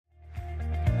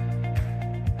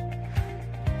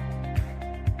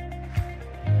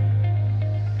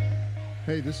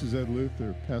Hey, this is Ed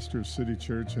Luther, pastor of City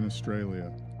Church in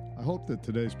Australia. I hope that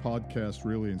today's podcast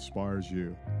really inspires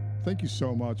you. Thank you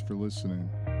so much for listening.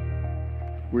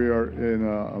 We are in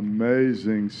an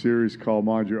amazing series called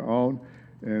Mind Your Own.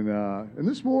 And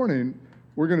this morning,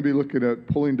 we're going to be looking at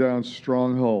pulling down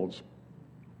strongholds.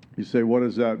 You say, what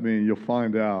does that mean? You'll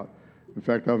find out. In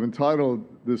fact, I've entitled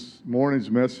this morning's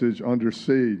message, Under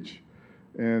Siege.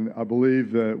 And I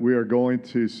believe that we are going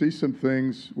to see some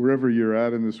things wherever you're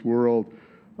at in this world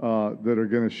that are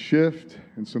going to shift,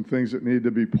 and some things that need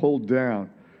to be pulled down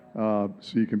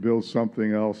so you can build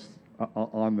something else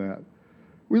on that.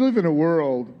 We live in a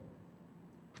world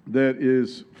that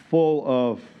is full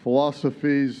of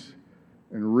philosophies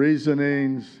and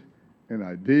reasonings and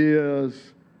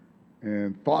ideas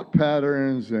and thought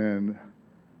patterns and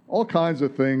all kinds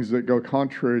of things that go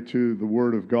contrary to the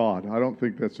Word of God. I don't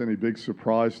think that's any big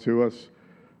surprise to us.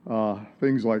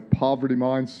 Things like poverty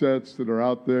mindsets that are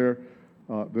out there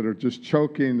that are just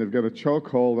choking. They've got a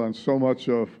chokehold on so much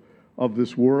of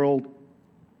this world.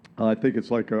 I think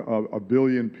it's like a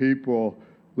billion people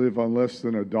live on less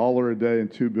than $1 a day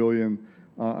and 2 billion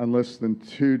on less than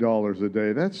 $2 a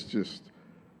day. That's just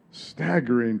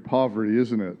staggering poverty,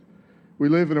 isn't it? We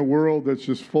live in a world that's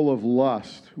just full of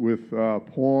lust with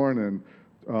porn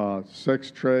and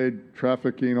sex trade,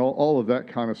 trafficking, all of that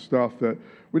kind of stuff that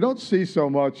we don't see so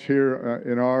much here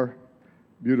in our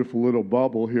beautiful little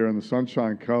bubble here on the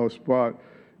Sunshine Coast, but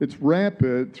it's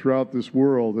rampant throughout this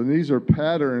world. And these are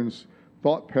patterns,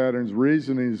 thought patterns,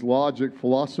 reasonings, logic,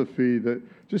 philosophy that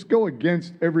just go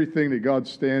against everything that God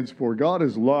stands for. God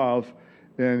is love,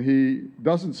 and He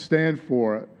doesn't stand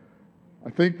for it. I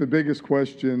think the biggest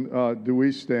question, do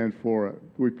we stand for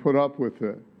it? Do we put up with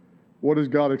it? What does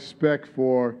God expect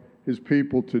for His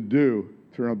people to do?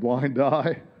 Turn a blind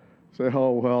eye? Say,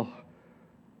 oh, well,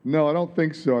 no, I don't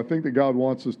think so. I think that God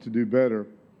wants us to do better.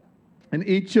 And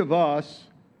each of us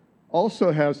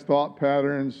also has thought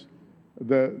patterns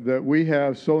that we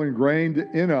have so ingrained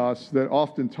in us that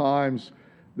oftentimes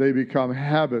they become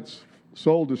habits,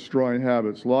 soul-destroying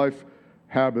habits, life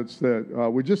habits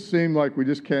that we just seem like we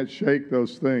just can't shake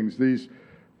those things. These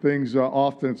things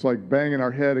often it's like banging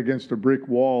our head against a brick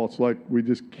wall. It's like we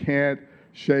just can't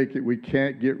shake it. We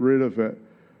can't get rid of it.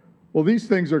 Well, these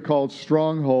things are called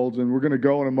strongholds, and we're going to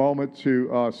go in a moment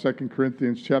to 2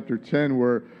 Corinthians chapter 10,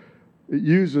 where it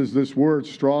uses this word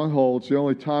stronghold. It's the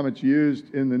only time it's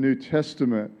used in the New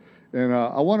Testament. And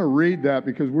I want to read that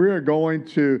because we are going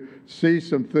to see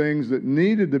some things that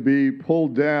needed to be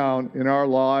pulled down in our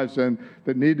lives and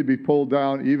that need to be pulled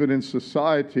down even in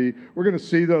society. We're going to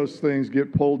see those things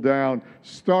get pulled down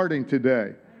starting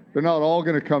today. They're not all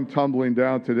going to come tumbling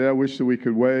down today. I wish that we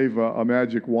could wave a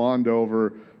magic wand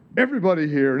over everybody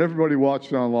here and everybody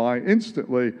watching online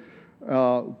instantly.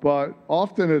 But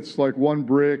often it's like one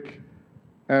brick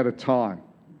at a time.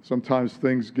 Sometimes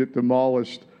things get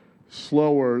demolished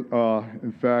slower,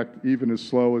 in fact, even as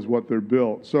slow as what they're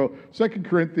built. So 2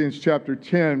 Corinthians chapter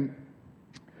 10,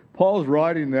 Paul's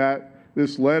writing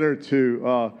this letter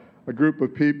to a group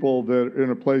of people that are in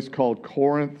a place called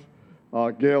Corinth.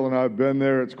 Gail and I have been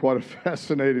there. It's quite a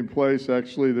fascinating place.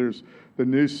 Actually, there's the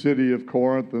new city of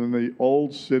Corinth and the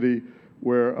old city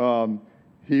where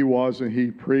he was, and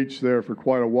he preached there for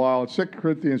quite a while. It's 2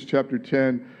 Corinthians chapter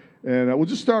 10, and we'll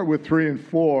just start with 3 and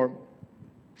 4.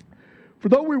 For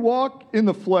though we walk in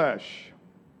the flesh,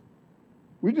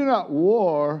 we do not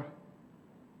war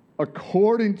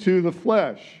according to the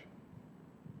flesh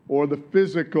or the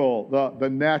physical, the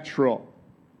natural.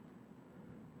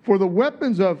 For the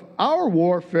weapons of our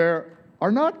warfare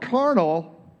are not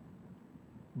carnal,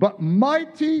 but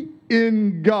mighty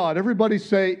in God. Everybody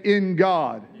say, in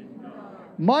God. In God.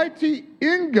 Mighty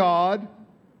in God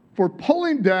for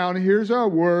pulling down, here's our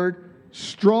word,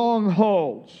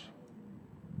 strongholds.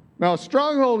 Now, a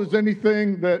stronghold is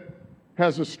anything that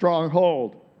has a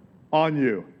stronghold on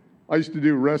you. I used to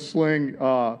do wrestling.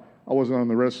 I wasn't on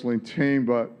the wrestling team,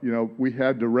 but we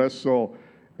had to wrestle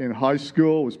in high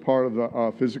school. It was part of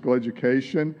the physical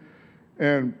education.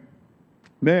 And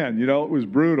man, it was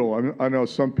brutal. I know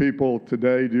some people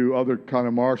today do other kind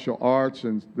of martial arts,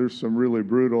 and there's some really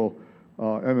brutal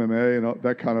MMA and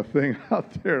that kind of thing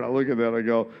out there. And I look at that, I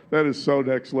go, that is so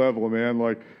next level, man.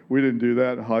 Like, we didn't do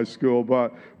that in high school.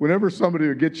 But whenever somebody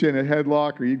would get you in a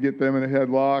headlock, or you'd get them in a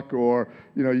headlock, or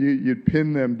you'd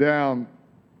pin them down,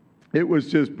 it was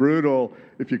just brutal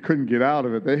if you couldn't get out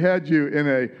of it. They had you in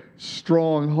a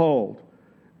stronghold.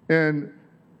 And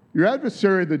your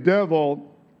adversary, the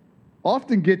devil,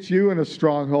 often gets you in a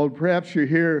stronghold. Perhaps you're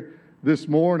here this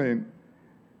morning,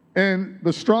 and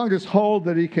the strongest hold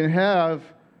that he can have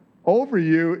over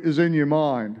you is in your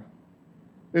mind.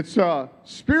 It's a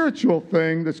spiritual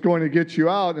thing that's going to get you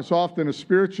out. It's often a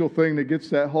spiritual thing that gets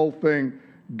that whole thing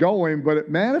going, but it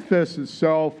manifests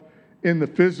itself in the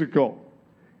physical.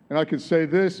 And I could say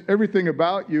this, everything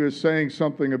about you is saying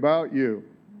something about you.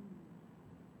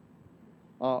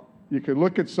 You could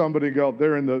look at somebody and go,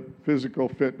 they're in the physical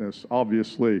fitness,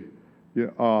 obviously.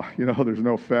 There's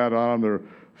no fat on them. They're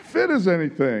fit as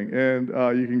anything. And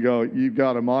you can go, you've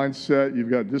got a mindset, you've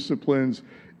got disciplines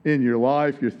in your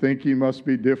life, your thinking must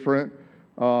be different.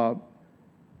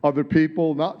 Other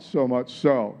people, not so much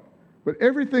so. But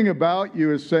everything about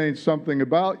you is saying something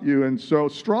about you. And so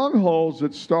strongholds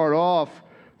that start off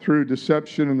through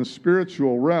deception in the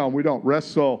spiritual realm, we don't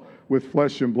wrestle with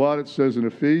flesh and blood, it says in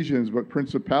Ephesians, but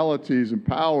principalities and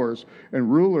powers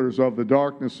and rulers of the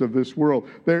darkness of this world.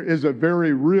 There is a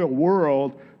very real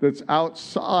world that's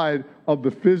outside of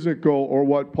the physical, or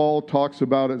what Paul talks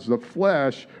about as the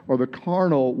flesh or the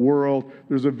carnal world.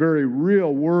 There's a very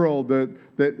real world that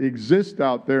exists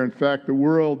out there. In fact, the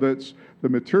world that's the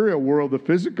material world, the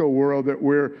physical world that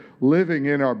we're living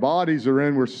in, our bodies are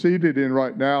in, we're seated in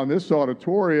right now in this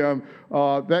auditorium,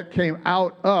 that came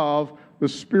out of the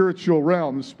spiritual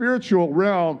realm. The spiritual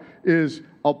realm is,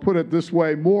 I'll put it this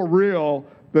way, more real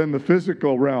than the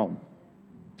physical realm.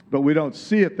 But we don't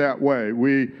see it that way.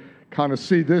 We kind of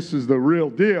see this as the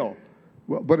real deal.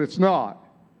 Well, but it's not.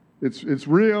 It's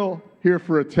real, here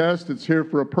for a test. It's here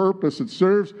for a purpose. It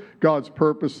serves God's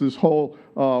purpose, this whole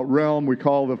realm we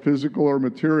call the physical or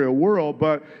material world.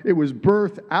 But it was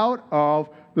birthed out of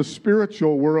the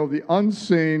spiritual world, the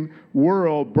unseen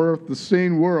world, birthed the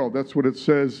seen world. That's what it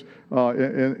says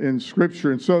in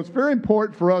Scripture. And so it's very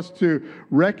important for us to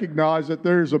recognize that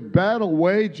there's a battle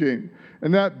waging.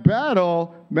 And that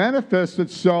battle manifests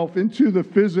itself into the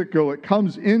physical. It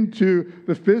comes into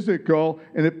the physical,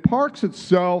 and it parks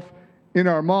itself in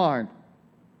our mind.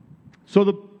 So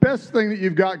the best thing that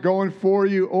you've got going for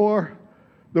you, or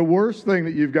the worst thing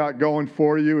that you've got going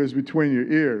for you, is between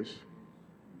your ears.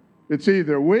 It's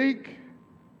either weak,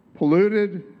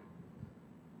 polluted,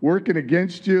 working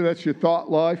against you, that's your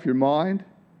thought life, your mind,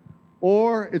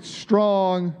 or it's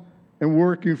strong and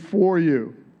working for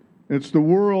you. It's the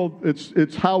world,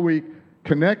 it's how we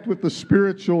connect with the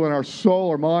spiritual in our soul,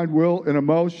 our mind, will, and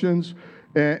emotions,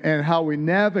 and how we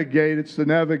navigate. It's the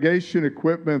navigation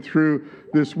equipment through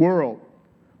this world.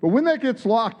 But when that gets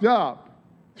locked up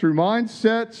through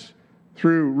mindsets,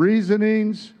 through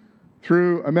reasonings,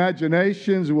 through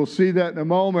imaginations, and we'll see that in a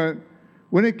moment,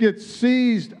 when it gets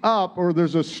seized up or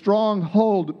there's a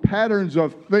stronghold, patterns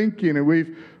of thinking, and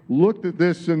we've looked at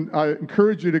this, and I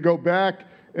encourage you to go back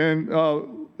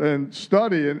and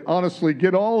study and honestly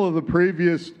get all of the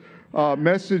previous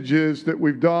messages that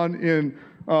we've done in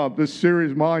this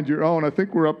series, Mind Your Own. I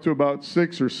think we're up to about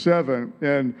 6 or 7,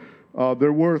 and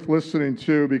they're worth listening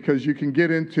to, because you can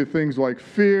get into things like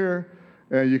fear,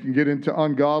 and you can get into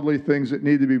ungodly things that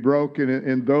need to be broken,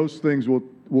 and those things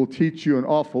will teach you an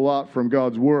awful lot from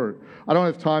God's Word. I don't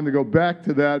have time to go back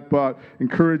to that, but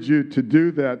encourage you to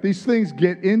do that. These things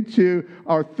get into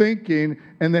our thinking,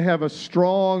 and they have a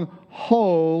strong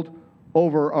hold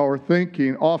over our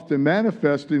thinking, often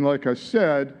manifesting, like I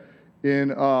said, in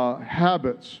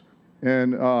habits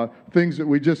and things that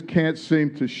we just can't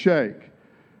seem to shake.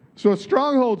 So a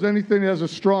stronghold is anything that has a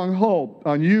stronghold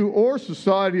on you or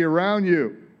society around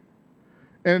you.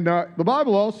 And the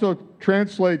Bible also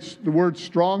translates the word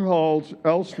strongholds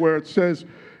elsewhere. It says,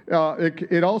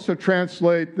 it also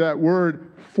translates that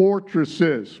word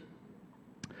fortresses.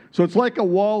 So it's like a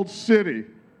walled city.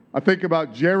 I think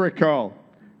about Jericho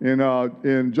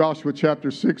in Joshua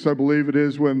chapter 6, I believe it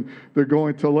is, when they're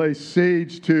going to lay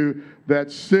siege to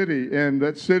that city. And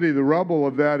that city, the rubble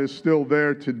of that is still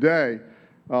there today.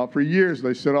 For years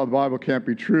they said, the Bible can't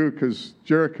be true because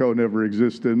Jericho never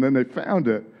existed. And then they found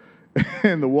it.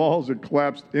 And the walls had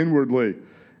collapsed inwardly.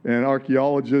 And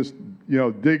archaeologists,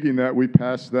 digging that, we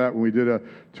passed that when we did a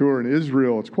tour in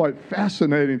Israel. It's quite a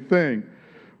fascinating thing.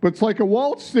 But it's like a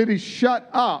walled city shut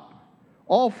up.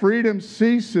 All freedom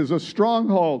ceases, a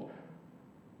stronghold.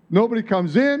 Nobody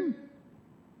comes in,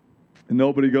 and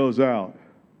nobody goes out.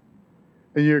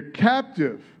 And you're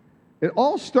captive. It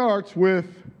all starts with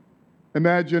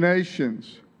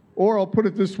imaginations. Or I'll put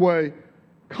it this way,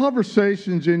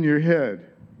 conversations in your head.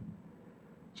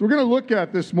 So we're going to look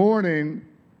at this morning,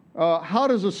 how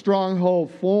does a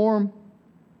stronghold form?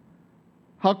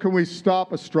 How can we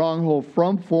stop a stronghold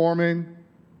from forming?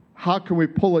 How can we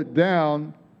pull it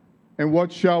down? And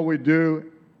what shall we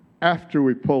do after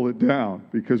we pull it down?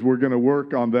 Because we're going to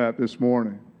work on that this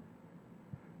morning.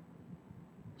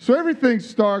 So everything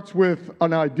starts with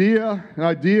an idea. An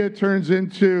idea turns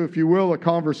into, if you will, a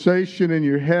conversation in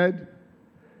your head.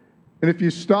 And if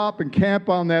you stop and camp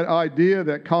on that idea,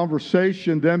 that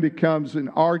conversation then becomes an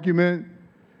argument.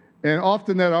 And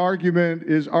often that argument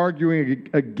is arguing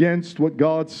against what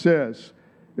God says.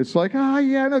 It's like,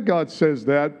 yeah, I know God says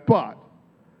that, but.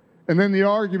 And then the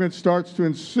argument starts to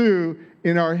ensue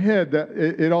in our head. That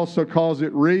it also calls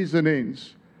it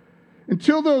reasonings.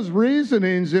 Until those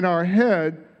reasonings in our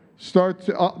head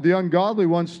the ungodly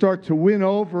ones start to win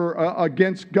over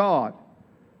against God.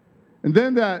 And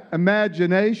then that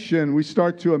imagination, we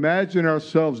start to imagine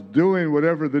ourselves doing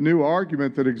whatever the new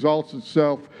argument that exalts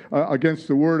itself against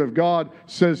the Word of God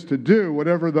says to do,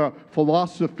 whatever the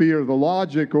philosophy or the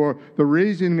logic or the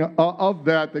reasoning of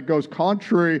that goes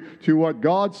contrary to what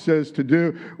God says to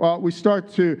do. We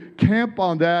start to camp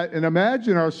on that and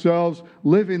imagine ourselves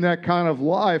living that kind of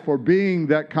life or being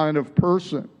that kind of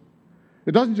person.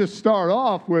 It doesn't just start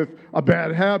off with a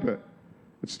bad habit.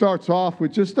 It starts off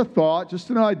with just a thought,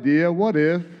 just an idea. What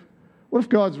if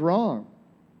God's wrong?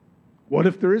 What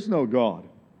if there is no God?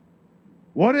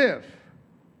 What if?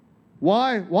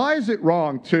 Why is it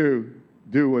wrong to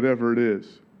do whatever it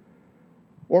is?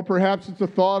 Or perhaps it's a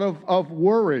thought of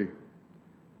worry.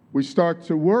 We start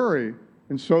to worry.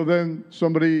 And so then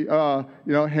somebody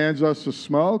hands us a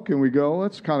smoke and we go, well,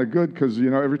 that's kind of good because,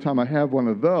 every time I have one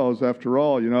of those, after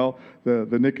all,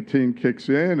 the nicotine kicks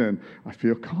in and I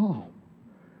feel calm.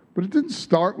 But it didn't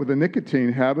start with a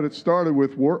nicotine habit. It started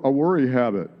with a worry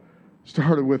habit. It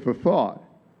started with a thought.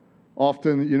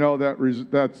 Often,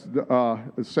 that's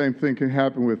the same thing can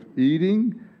happen with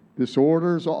eating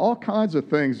disorders, all kinds of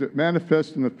things that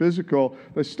manifest in the physical.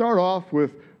 They start off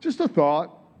with just a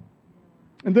thought,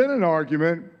 and then an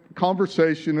argument,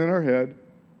 conversation in our head.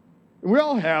 And we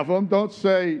all have them. Don't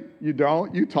say you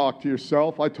don't. You talk to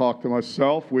yourself. I talk to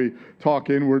myself. We talk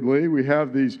inwardly. We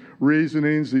have these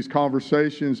reasonings, these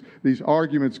conversations, these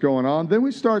arguments going on. Then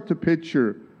we start to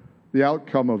picture the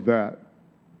outcome of that.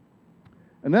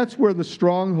 And that's where the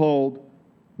stronghold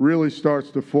really starts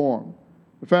to form.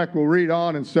 In fact, we'll read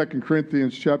on in 2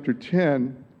 Corinthians chapter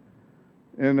 10,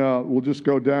 and we'll just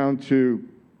go down to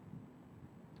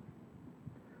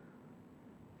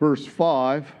verse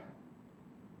 5.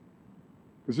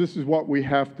 Because this is what we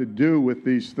have to do with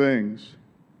these things.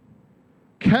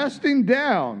 Casting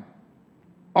down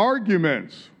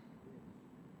arguments.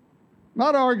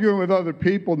 Not arguing with other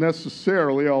people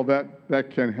necessarily, all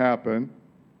that can happen.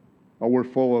 We're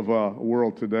full of a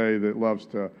world today that loves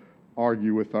to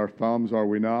argue with our thumbs, are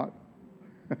we not?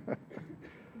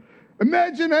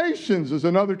 Imaginations is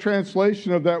another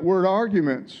translation of that word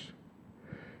arguments.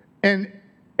 And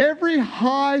every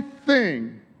high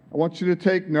thing, I want you to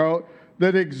take note,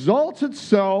 that exalts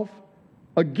itself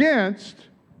against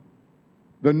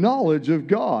the knowledge of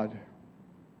God,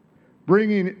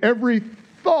 bringing every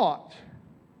thought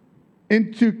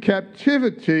into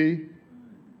captivity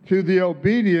to the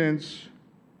obedience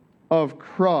of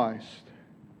Christ.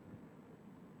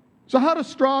 So how do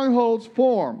strongholds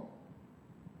form?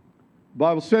 The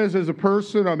Bible says, as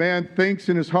a man thinks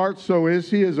in his heart, so is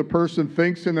he. As a person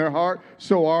thinks in their heart,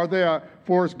 so are they.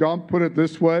 Forrest Gump put it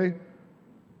this way: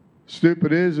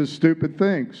 stupid is as stupid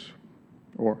thinks.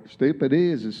 Or stupid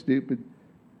is as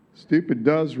stupid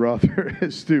does, rather,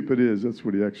 as stupid is. That's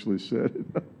what he actually said.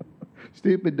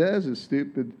 Stupid does as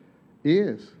stupid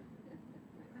is.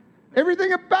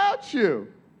 Everything about you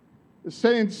is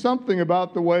saying something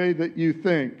about the way that you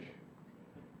think.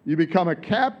 You become a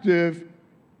captive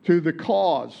to the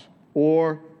cause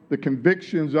or the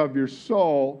convictions of your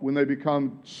soul when they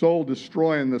become soul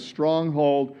destroying. The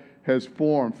stronghold has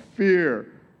formed.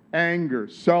 Fear, anger,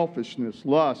 selfishness,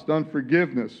 lust,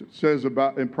 unforgiveness. It says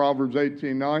about in Proverbs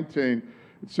 18:19,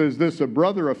 it says this: a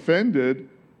brother offended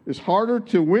is harder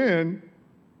to win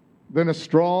than a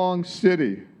strong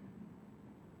city,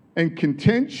 and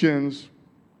contentions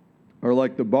are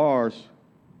like the bars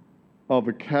of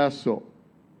a castle.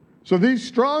 So these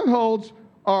strongholds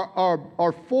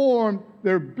are formed,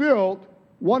 they're built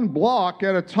one block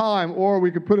at a time, or we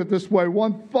could put it this way,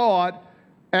 one thought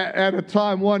at a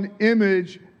time, one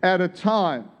image at a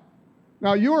time.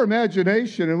 Now, your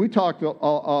imagination, and we talked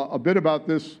a bit about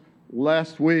this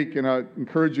last week, and I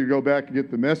encourage you to go back and get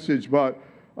the message, but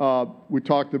we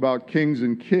talked about kings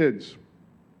and kids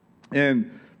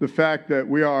and the fact that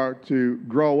we are to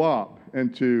grow up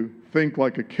and to think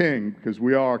like a king because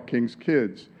we are king's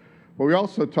kids. But we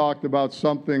also talked about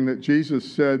something that Jesus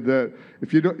said, that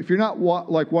if you're not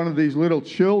like one of these little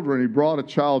children, he brought a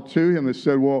child to him and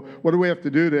said, well, what do we have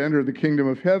to do to enter the kingdom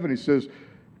of heaven? He says,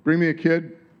 bring me a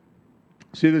kid.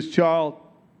 See this child?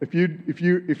 If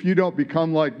you don't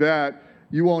become like that,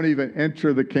 you won't even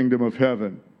enter the kingdom of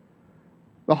heaven.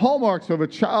 The hallmarks of a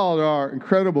child are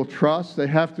incredible trust. They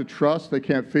have to trust. They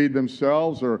can't feed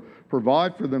themselves or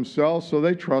provide for themselves, so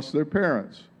they trust their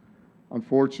parents.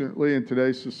 Unfortunately, in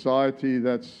today's society,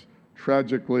 that's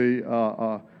tragically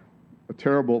a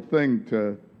terrible thing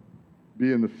to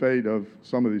be in the fate of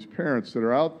some of these parents that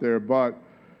are out there. But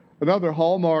another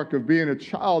hallmark of being a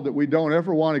child that we don't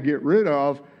ever want to get rid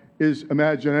of is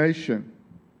imagination.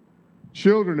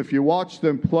 Children, if you watch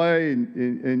them play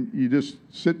and you just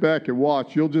sit back and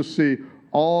watch, you'll just see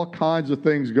all kinds of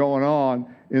things going on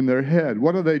in their head.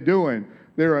 What are they doing?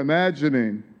 They're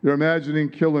imagining. They're imagining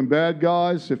killing bad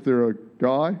guys if they're a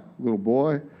guy, little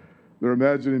boy. They're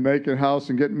imagining making a house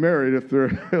and getting married if they're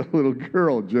a little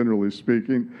girl, generally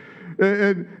speaking.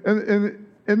 And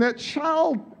that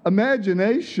child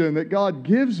imagination that God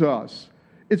gives us,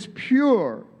 it's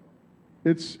pure.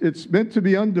 It's meant to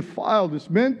be undefiled. It's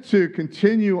meant to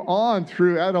continue on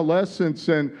through adolescence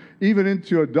and even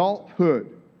into adulthood.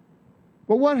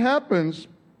 But what happens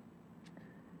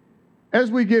as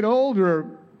we get older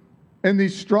and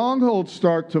these strongholds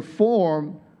start to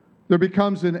form, there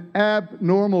becomes an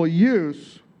abnormal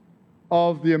use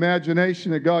of the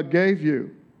imagination that God gave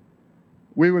you.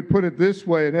 We would put it this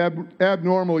way, an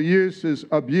abnormal use is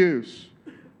abuse.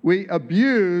 We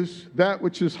abuse that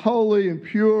which is holy and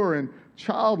pure and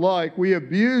childlike. We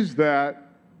abuse that,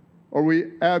 or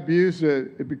we abuse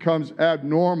it. It becomes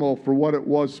abnormal for what it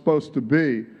was supposed to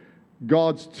be,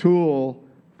 God's tool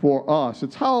for us.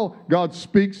 It's how God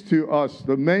speaks to us.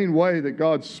 The main way that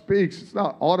God speaks, it's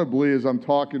not audibly as I'm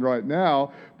talking right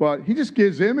now, but he just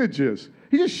gives images.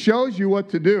 He just shows you what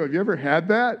to do. Have you ever had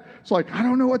that? It's like, I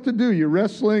don't know what to do. You're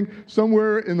wrestling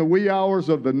somewhere in the wee hours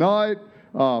of the night,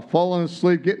 falling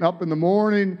asleep, getting up in the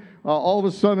morning. All of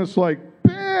a sudden it's like,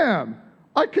 bam,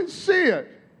 I can see it.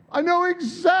 I know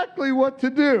exactly what to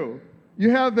do.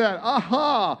 You have that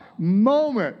aha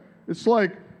moment. It's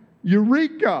like,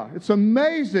 eureka. It's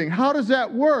amazing. How does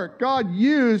that work?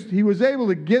 He was able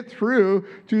to get through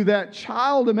to that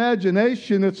child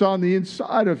imagination that's on the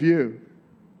inside of you.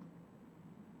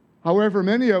 However,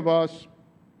 many of us,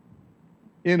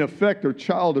 in effect, are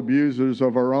child abusers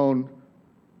of our own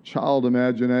child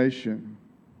imagination.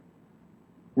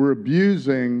 We're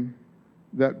abusing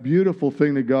that beautiful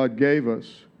thing that God gave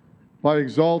us by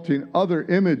exalting other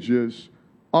images,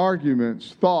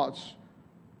 arguments, thoughts,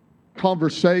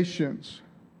 conversations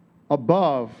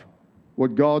above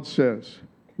what God says.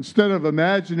 Instead of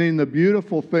imagining the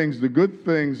beautiful things, the good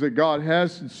things that God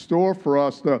has in store for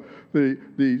us,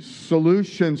 the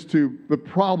solutions to the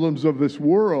problems of this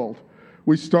world,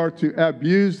 we start to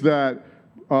abuse that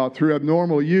through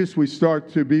abnormal use. We start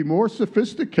to be more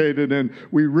sophisticated, and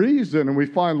we reason and we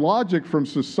find logic from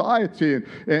society,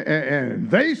 and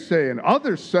they say and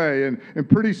others say, and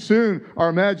pretty soon our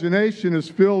imagination is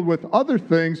filled with other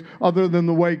things other than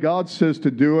the way God says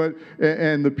to do it,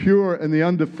 and the pure and the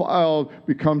undefiled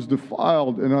becomes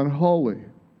defiled and unholy.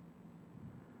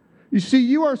 You see,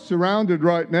 you are surrounded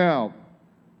right now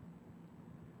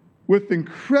with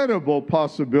incredible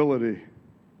possibility.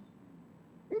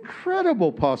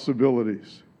 Incredible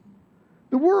possibilities.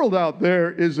 The world out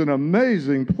there is an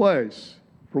amazing place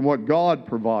from what God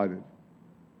provided.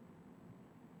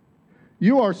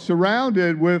 You are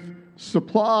surrounded with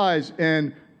supplies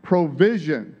and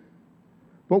provision.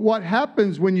 But what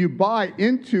happens when you buy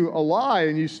into a lie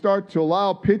and you start to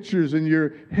allow pictures in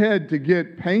your head to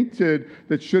get painted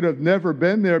that should have never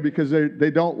been there because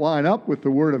they don't line up with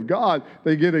the Word of God,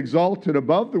 they get exalted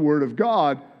above the Word of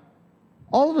God,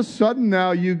 all of a sudden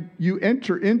now you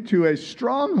enter into a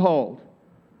stronghold.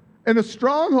 And a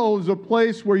stronghold is a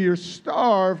place where you're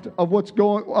starved of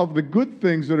of the good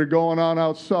things that are going on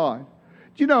outside.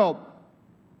 Do you know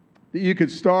that you could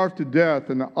starve to death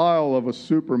in the aisle of a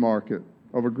supermarket,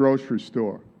 of a grocery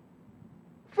store?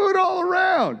 Food all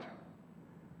around,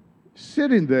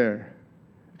 sitting there.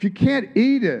 If you can't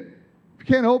eat it, if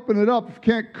you can't open it up, if you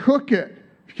can't cook it,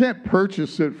 if you can't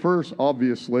purchase it first,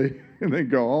 obviously, and then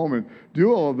go home and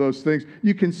do all of those things,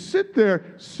 you can sit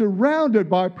there surrounded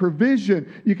by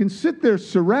provision. You can sit there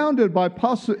surrounded by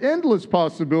endless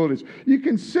possibilities. You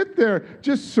can sit there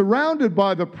just surrounded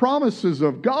by the promises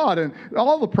of God, and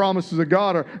all the promises of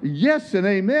God are yes and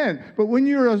amen. But when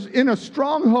you're in a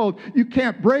stronghold, you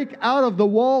can't break out of the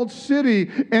walled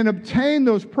city and obtain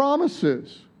those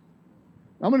promises.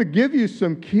 I'm going to give you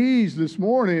some keys this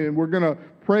morning, and we're going to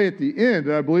pray at the end,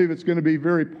 and I believe it's going to be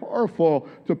very powerful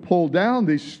to pull down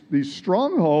these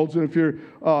strongholds. And if you're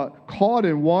caught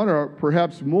in one or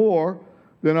perhaps more,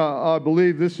 then I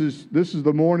believe this is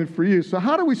the morning for you. So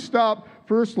how do we stop,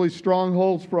 firstly,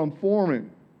 strongholds from forming?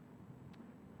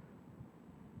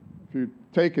 If you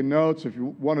taking notes, if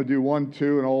you want to do 1,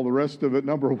 2, and all the rest of it,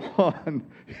 number 1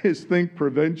 is think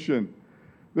prevention.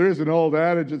 There is an old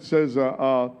adage that says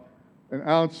an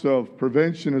ounce of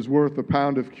prevention is worth a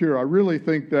pound of cure. I really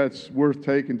think that's worth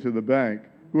taking to the bank.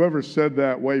 Whoever said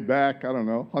that way back, I don't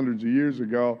know, hundreds of years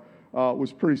ago,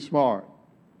 was pretty smart.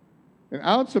 An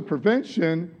ounce of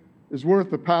prevention is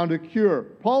worth a pound of cure.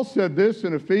 Paul said this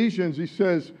in Ephesians. He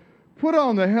says, put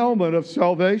on the helmet of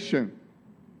salvation.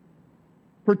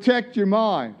 Protect your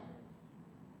mind.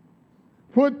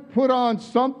 Put on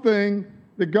something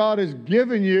that God has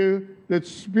given you that's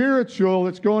spiritual,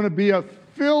 that's going to be a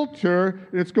filter,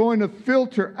 it's going to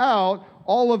filter out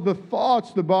all of the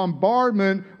thoughts, the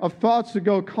bombardment of thoughts that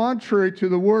go contrary to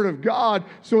the Word of God,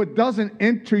 so it doesn't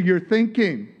enter your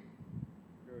thinking.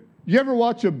 You ever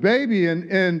watch a baby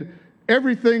and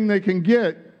everything they can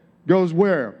get goes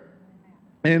where?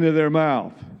 Into their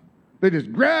mouth. They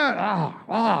just grab,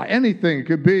 anything. It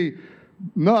could be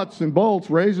nuts and bolts,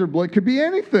 razor blade, could be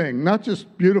anything, not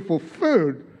just beautiful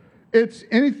food. It's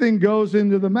anything goes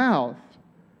into the mouth.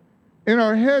 And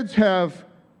our heads have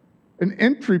an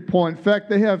entry point. In fact,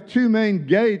 they have 2 main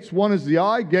gates. One is the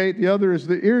eye gate, the other is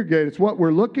the ear gate. It's what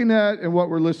we're looking at and what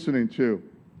we're listening to.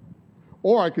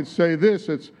 Or I could say this,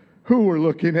 it's who we're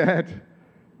looking at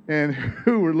and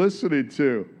who we're listening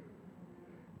to.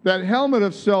 That helmet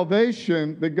of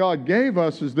salvation that God gave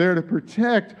us is there to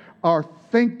protect our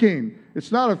thinking.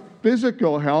 It's not a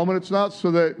physical helmet. It's not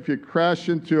so that if you crash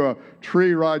into a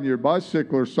tree riding your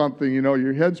bicycle or something, you know,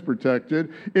 your head's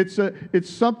protected. It's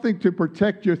something to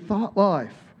protect your thought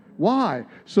life. Why?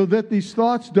 So that these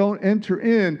thoughts don't enter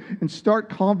in and start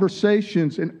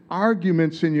conversations and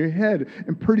arguments in your head.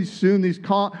 And pretty soon these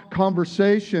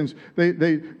conversations,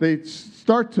 they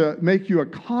start to make you a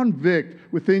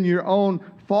convict within your own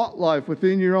thought life,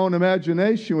 within your own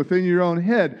imagination, within your own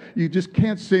head. You just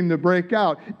can't seem to break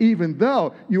out, even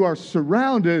though you are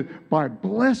surrounded by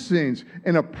blessings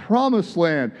and a promised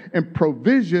land and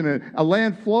provision and a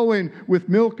land flowing with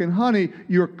milk and honey.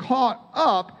 You're caught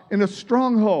up in a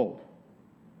stronghold.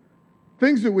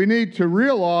 Things that we need to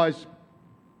realize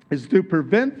is to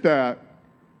prevent that,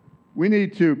 we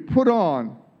need to put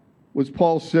on, as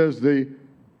Paul says, the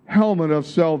helmet of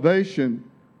salvation.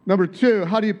 Number 2,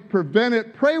 how do you prevent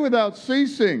it? Pray without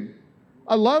ceasing.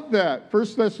 I love that.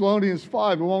 1 Thessalonians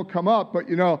 5, it won't come up, but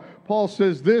you know, Paul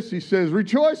says this. He says,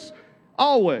 rejoice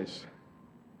always.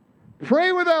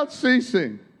 Pray without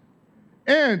ceasing.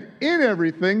 And in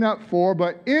everything, not for,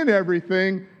 but in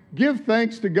everything, give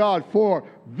thanks to God, for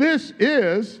this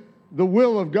is the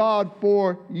will of God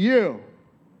for you.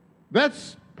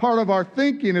 That's part of our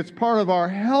thinking. It's part of our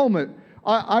helmet.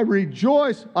 I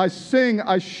rejoice, I sing,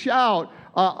 I shout,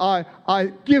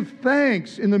 I give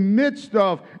thanks in the midst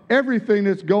of everything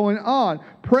that's going on.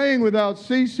 Praying without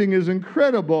ceasing is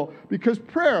incredible because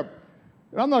prayer,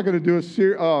 I'm not going to do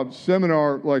a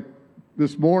seminar like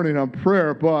this morning on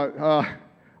prayer, but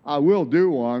I will do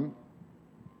one.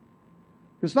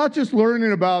 It's not just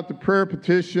learning about the prayer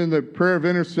petition, the prayer of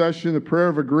intercession, the prayer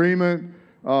of agreement,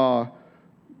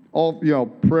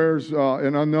 all prayers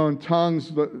in unknown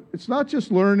tongues. It's not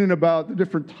just learning about the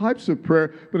different types of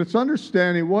prayer, but it's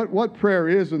understanding what prayer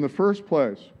is in the first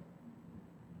place.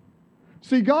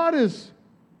 See,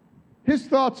 His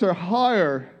thoughts are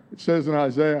higher, it says in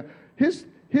Isaiah. His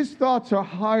thoughts are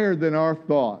higher than our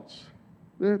thoughts.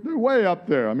 They're way up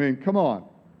there. I mean, come on.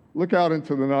 Look out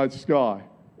into the night sky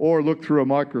or look through a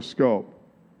microscope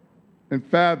and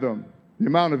fathom the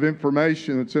amount of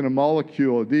information that's in a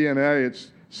molecule of DNA.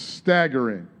 It's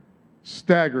staggering.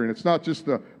 It's not just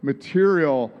the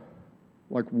material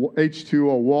like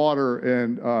H2O, water,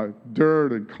 and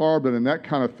dirt and carbon and that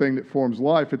kind of thing that forms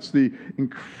life. It's the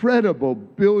incredible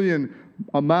billion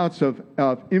amounts of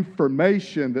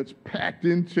information that's packed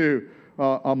into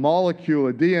a molecule,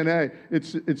 a DNA.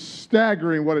 It's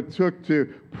staggering what it took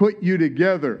to put you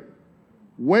together,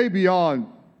 way beyond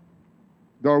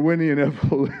Darwinian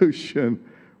evolution.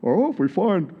 Or if we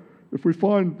find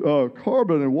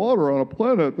carbon and water on a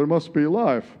planet, there must be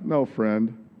life. No,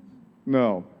 friend.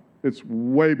 No. It's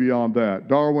way beyond that.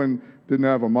 Darwin didn't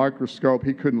have a microscope.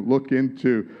 He couldn't look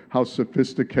into how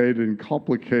sophisticated and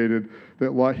complicated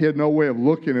that life. He had no way of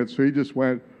looking at it, so he just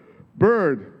went,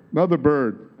 bird, another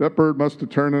bird. That bird must have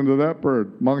turned into that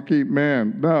bird. Monkey,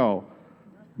 man. No,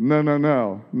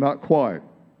 not quite.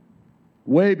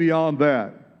 Way beyond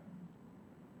that.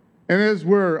 And as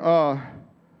we're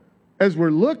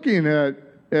looking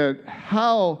at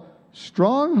how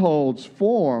strongholds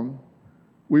form,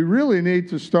 we really need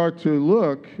to start to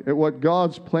look at what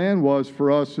God's plan was for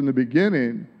us in the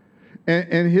beginning.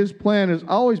 And His plan has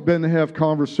always been to have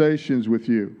conversations with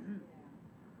you.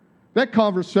 That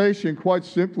conversation, quite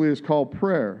simply, is called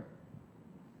prayer.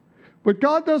 But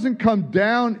God doesn't come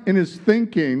down in his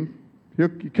thinking.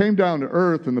 He came down to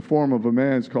earth in the form of a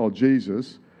man. It's called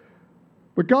Jesus.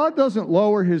 But God doesn't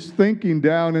lower his thinking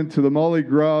down into the mully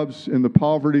grubs and the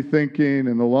poverty thinking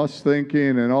and the lust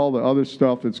thinking and all the other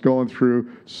stuff that's going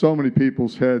through so many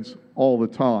people's heads all the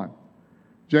time.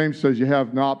 James says you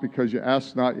have not because you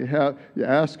ask not. You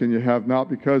ask and you have not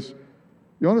because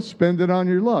you want to spend it on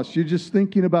your lust. You're just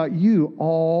thinking about you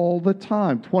all the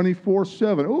time,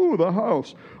 24/7. Oh, the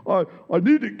house. I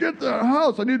need to get that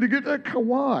house. I need to get that car.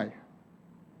 Why?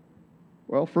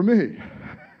 Well, for me.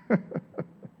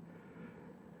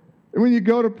 And when you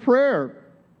go to prayer,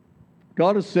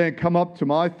 God is saying, come up to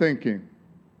my thinking.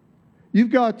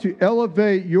 You've got to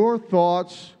elevate your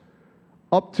thoughts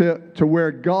up to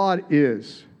where God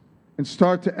is and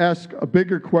start to ask a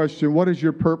bigger question. What is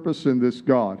your purpose in this,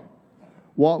 God?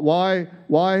 Why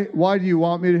do you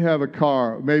want me to have a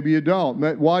car? Maybe you don't.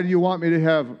 Why do you want me to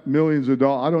have millions of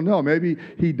dollars? I don't know. Maybe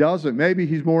he doesn't. Maybe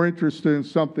he's more interested in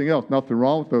something else. Nothing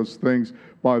wrong with those things,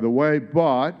 by the way,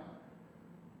 but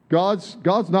God's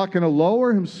not going to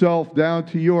lower himself down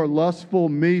to your lustful,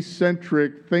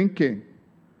 me-centric thinking.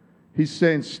 He's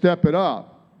saying, step it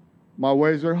up. My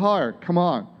ways are higher. Come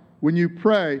on. When you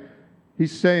pray,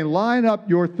 he's saying, line up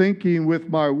your thinking with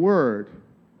my word.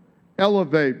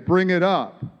 Elevate, bring it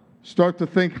up. Start to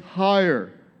think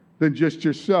higher than just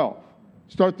yourself.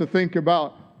 Start to think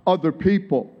about other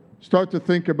people. Start to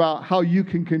think about how you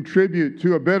can contribute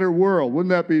to a better world.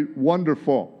 Wouldn't that be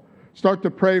wonderful? Start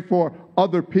to pray for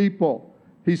other people.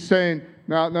 He's saying,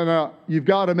 no, you've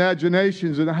got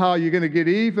imaginations and how you're going to get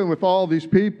even with all these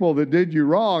people that did you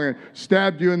wrong and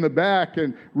stabbed you in the back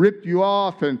and ripped you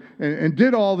off and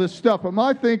did all this stuff. But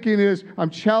my thinking is,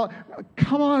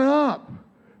 come on up.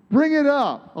 Bring it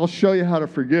up. I'll show you how to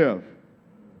forgive.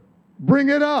 Bring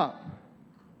it up.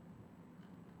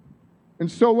 And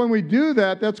so when we do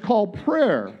that, that's called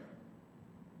prayer.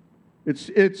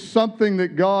 It's something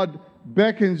that God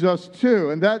beckons us to,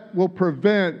 and that will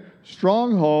prevent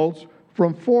strongholds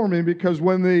from forming, because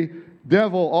when the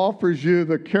devil offers you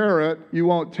the carrot, you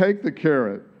won't take the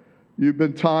carrot. You've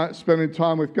been spending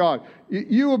time with God.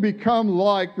 You will become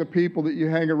like the people that you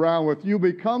hang around with. You'll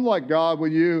become like God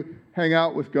when you hang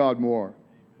out with God more.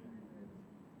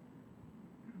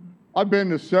 I've been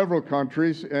to several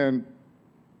countries, and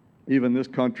even this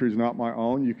country is not my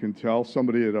own. You can tell.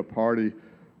 Somebody at a party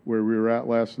where we were at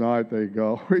last night, they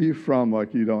go, where are you from?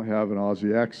 Like, you don't have an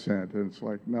Aussie accent. And it's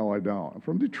like, no, I don't. I'm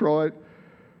from Detroit.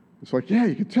 It's like, yeah,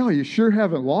 you can tell. You sure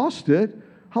haven't lost it.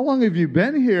 How long have you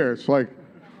been here? It's like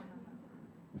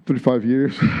 35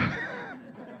 years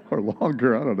or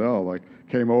longer. I don't know. Like,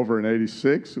 came over in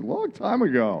 86, a long time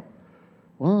ago.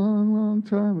 Long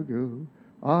time ago,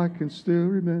 I can still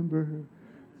remember.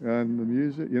 And the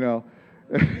music, you know.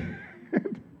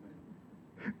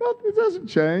 Well, it hasn't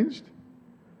changed.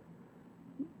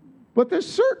 But there's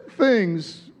certain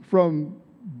things from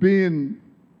being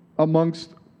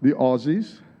amongst the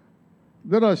Aussies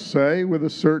that I say with a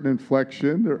certain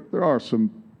inflection.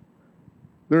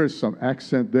 There is some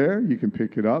accent there. You can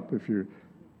pick it up if your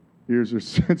ears are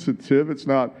sensitive.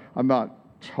 I'm not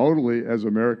totally as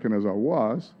American as I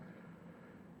was.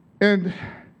 And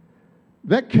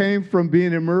that came from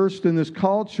being immersed in this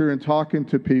culture and talking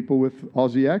to people with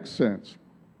Aussie accents.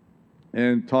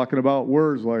 And talking about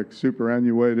words like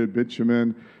superannuated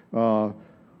bitumen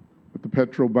with the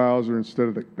petrol Bowser instead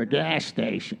of the gas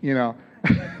station, you know,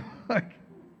 like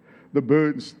the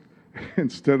boot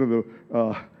instead of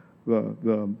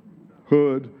the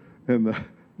hood and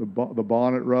the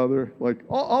bonnet, rather. Like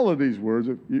all of these words,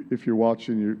 if you're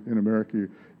watching in America,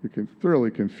 you're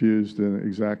thoroughly confused and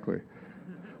exactly.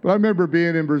 But I remember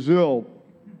being in Brazil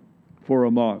for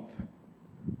a month.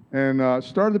 And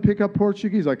started to pick up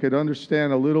Portuguese. I could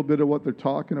understand a little bit of what they're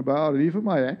talking about, and even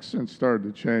my accent started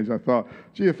to change. I thought,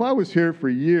 gee, if I was here for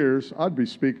years, I'd be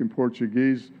speaking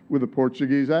Portuguese with a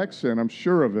Portuguese accent. I'm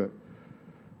sure of it.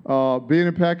 Being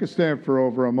in Pakistan for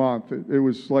over a month, it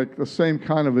was like the same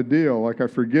kind of a deal. Like, I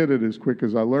forget it as quick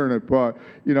as I learn it, but,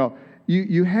 you know,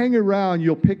 you hang around,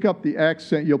 you'll pick up the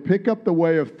accent, you'll pick up the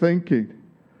way of thinking.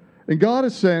 And God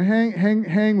is saying,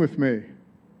 hang with me.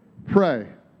 Pray.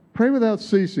 Pray without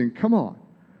ceasing. Come on.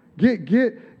 Get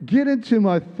into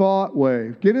my thought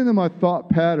wave. Get into my thought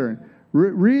pattern.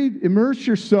 Immerse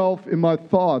yourself in my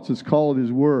thoughts. It's called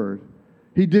His Word.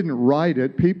 He didn't write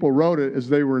it. People wrote it as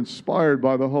they were inspired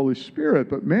by the Holy Spirit.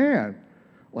 But man,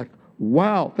 like,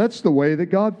 wow, that's the way that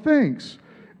God thinks.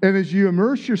 And as you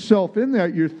immerse yourself in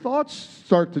that, your thoughts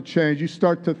start to change. You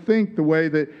start to think the way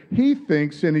that He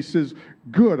thinks. And He says,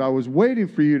 good, I was waiting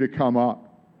for you to come up.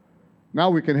 Now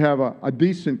we can have a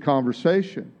decent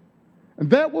conversation. And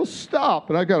that will stop.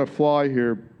 And I got to fly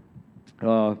here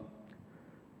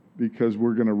because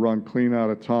we're going to run clean out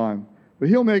of time. But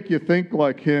he'll make you think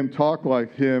like him, talk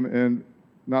like him, and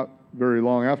not very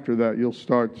long after that, you'll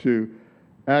start to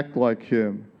act like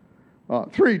him.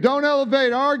 3, don't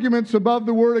elevate arguments above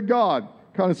the Word of God.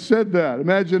 Kind of said that.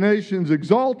 Imagination's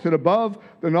exalted above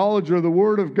the knowledge of the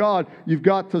Word of God. You've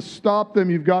got to stop them.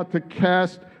 You've got to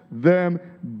cast them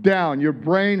down. Your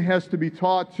brain has to be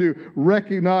taught to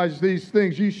recognize these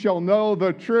things. You shall know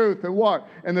the truth. And what?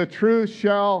 And the truth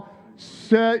shall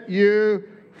set you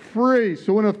free.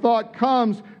 So when a thought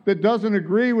comes that doesn't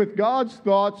agree with God's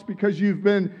thoughts because you've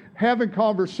been having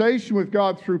conversation with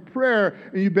God through prayer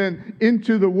and you've been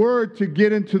into the Word to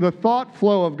get into the thought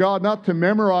flow of God, not to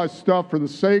memorize stuff for the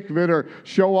sake of it or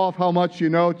show off how much you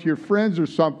know to your friends or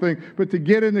something, but to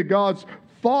get into God's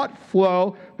thought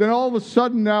flow, then all of a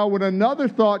sudden now when another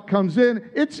thought comes in,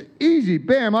 it's easy.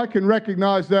 Bam, I can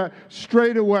recognize that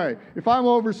straight away. If I'm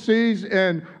overseas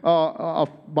and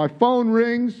my phone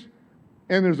rings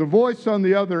and there's a voice on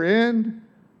the other end,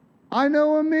 I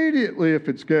know immediately if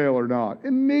it's Gail or not.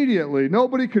 Immediately.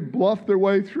 Nobody could bluff their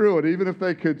way through it, even if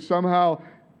they could somehow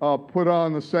put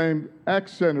on the same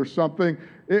accent or something.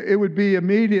 It would be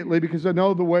immediately because I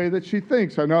know the way that she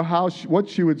thinks. I know what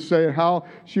she would say and how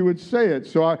she would say it.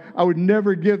 So I would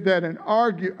never give that an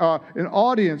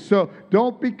audience. So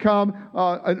don't become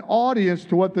an audience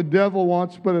to what the devil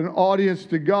wants, but an audience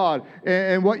to God.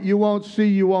 And what you won't see,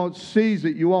 you won't seize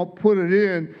it. You won't put it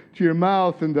in to your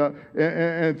mouth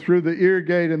and through the ear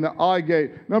gate and the eye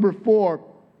gate. Number 4,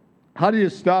 how do you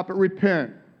stop it?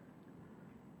 Repent.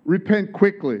 Repent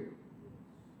quickly.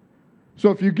 So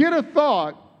if you get a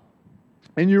thought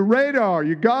and your radar,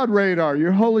 your God radar,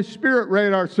 your Holy Spirit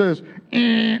radar says,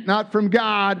 not from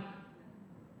God,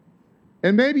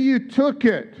 and maybe you took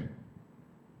it. It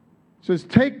says,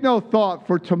 take no thought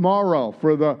for tomorrow,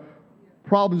 for the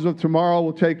problems of tomorrow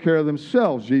will take care of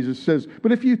themselves, Jesus says.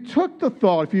 But if you took the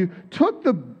thought, if you took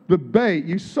the bait,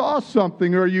 you saw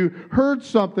something or you heard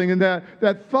something and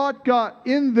that thought got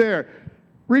in there,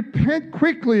 repent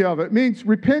quickly of it.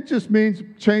 Repent just means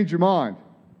change your mind.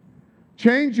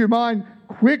 Change your mind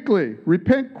quickly.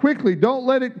 Repent quickly. Don't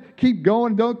let it keep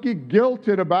going. Don't get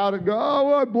guilted about it. Go,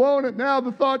 oh, I've blown it now.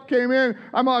 The thought came in.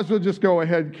 I might as well just go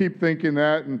ahead and keep thinking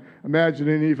that and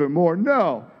imagining even more.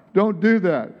 No, don't do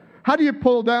that. How do you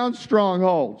pull down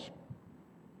strongholds?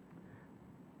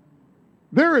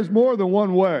 There is more than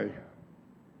one way.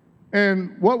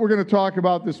 And what we're going to talk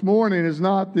about this morning is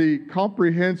not the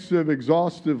comprehensive,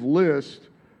 exhaustive list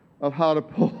of how to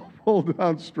pull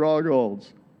down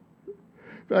strongholds.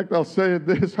 In fact, I'll say it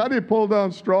this. How do you pull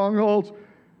down strongholds?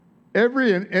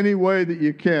 Every and any way that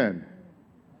you can.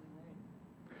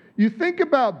 You think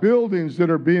about buildings that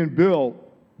are being built,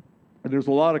 and there's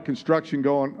a lot of construction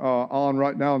going on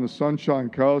right now on the Sunshine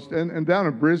Coast, and down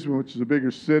in Brisbane, which is a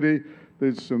bigger city,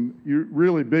 there's some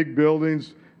really big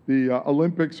buildings. The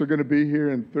Olympics are going to be here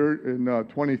in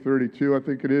 2032, I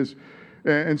think it is.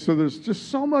 And so there's just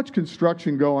so much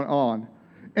construction going on.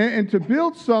 And to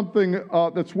build something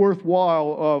that's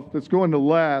worthwhile, that's going to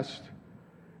last,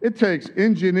 it takes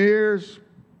engineers,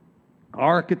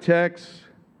 architects,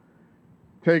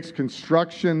 takes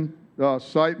construction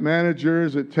site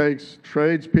managers, it takes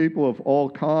tradespeople of all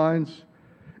kinds.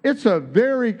 It's a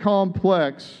very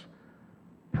complex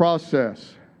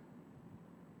process.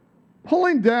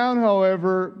 Pulling down,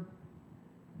 however,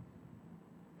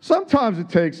 sometimes it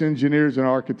takes engineers and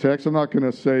architects. I'm not going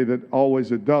to say that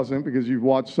always it doesn't, because you've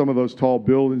watched some of those tall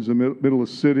buildings in the middle of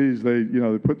cities. They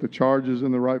put the charges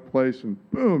in the right place, and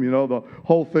boom, the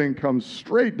whole thing comes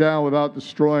straight down without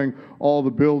destroying all the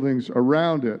buildings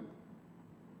around it.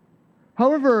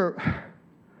 However,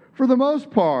 for the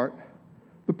most part,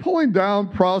 the pulling down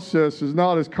process is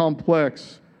not as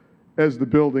complex as the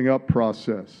building up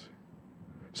process.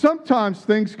 Sometimes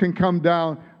things can come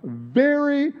down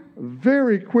very,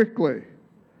 very quickly.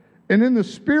 And in the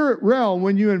spirit realm,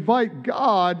 when you invite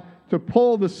God to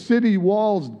pull the city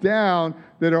walls down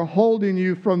that are holding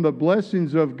you from the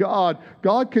blessings of God,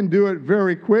 God can do it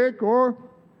very quick, or it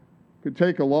could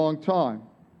take a long time.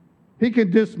 He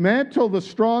can dismantle the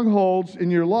strongholds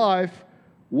in your life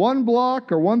one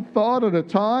block or one thought at a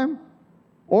time,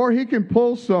 or he can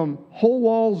pull some whole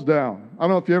walls down. I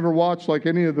don't know if you ever watched like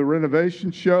any of the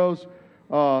renovation shows,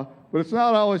 but it's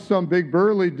not always some big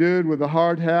burly dude with a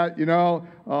hard hat, a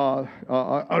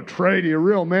tradie, a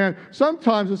real man.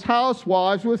 Sometimes it's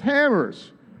housewives with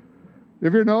hammers.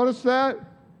 Have you ever noticed that?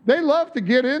 They love to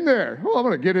get in there. Oh, I'm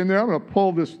going to get in there. I'm going to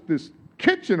pull this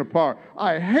kitchen apart.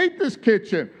 I hate this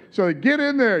kitchen. So they get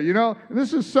in there, and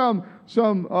this is some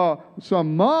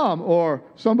mom or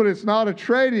somebody that's not a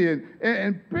tradie,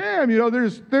 and bam,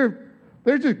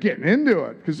 they're just getting into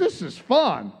it because this is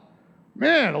fun.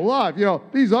 Man, alive,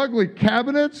 these ugly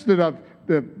cabinets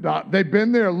they've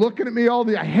been there looking at me all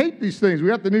the. I hate these things. We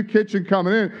got the new kitchen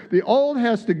coming in. The old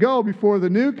has to go before the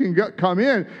new can come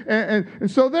in,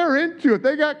 and so they're into it.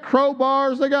 They got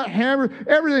crowbars, they got hammers,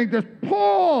 everything. Just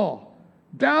pull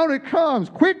down it comes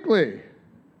quickly.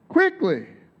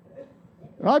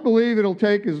 And I believe it'll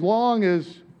take as long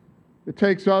as it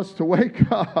takes us to wake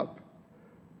up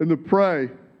and to pray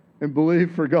and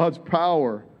believe for God's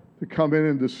power to come in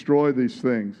and destroy these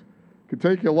things. It could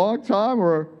take you a long time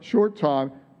or a short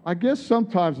time. I guess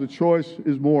sometimes the choice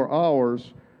is more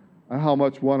ours on how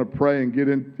much we want to pray and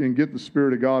get the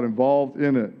Spirit of God involved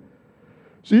in it.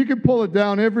 So you can pull it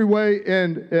down every way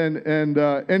and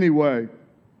any way.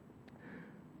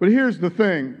 But here's the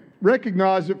thing.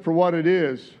 Recognize it for what it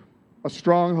is, a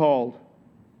stronghold.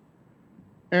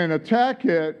 And attack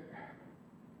it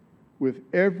with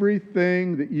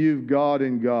everything that you've got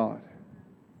in God.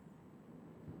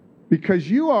 Because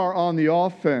you are on the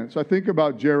offense. I think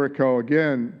about Jericho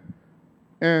again.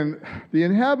 And the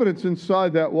inhabitants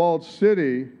inside that walled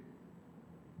city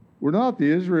were not the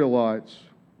Israelites.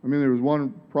 I mean, there was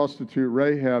one prostitute,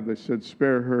 Rahab. They said,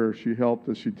 spare her. She helped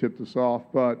us. She tipped us off.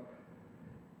 But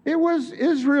it was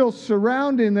Israel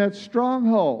surrounding that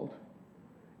stronghold.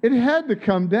 It had to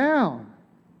come down.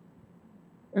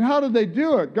 And how did they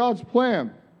do it? God's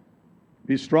plan.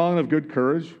 Be strong and of good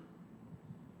courage.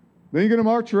 Then you're going to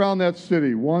march around that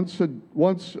city once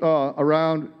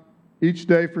around each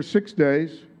day for 6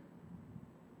 days.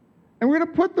 And we're going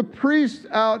to put the priests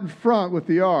out in front with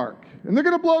the ark. And they're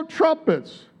going to blow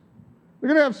trumpets. They're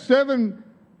going to have 7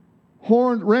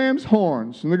 ram's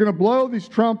horns. And they're going to blow these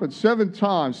trumpets 7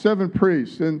 times, 7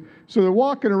 priests. And so they're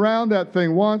walking around that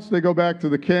thing once. They go back to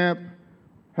the camp,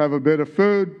 have a bit of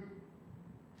food.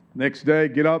 Next day,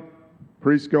 get up.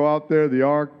 Priests go out there, the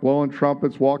ark, blowing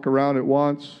trumpets, walk around it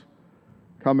once.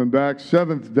 Coming back,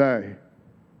 7th day.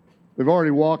 They've already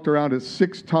walked around it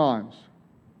 6 times.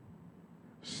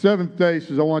 7th day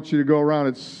says, I want you to go around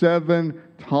it 7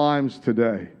 times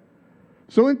today.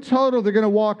 So in total, they're going to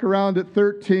walk around it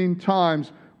 13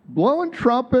 times, blowing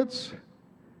trumpets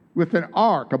with an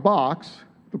ark, a box,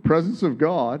 the presence of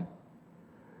God.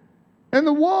 And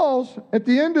the walls, at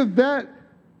the end of that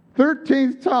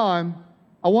 13th time,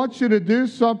 I want you to do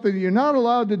something you're not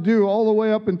allowed to do all the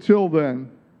way up until then.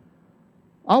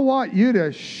 I want you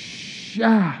to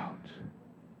shout.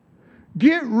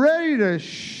 Get ready to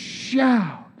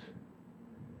shout.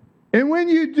 And when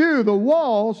you do, the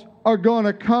walls are going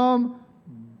to come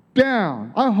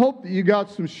down. I hope that you got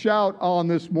some shout on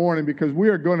this morning because we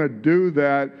are going to do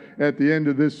that at the end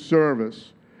of this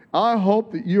service. I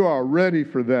hope that you are ready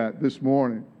for that this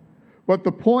morning. But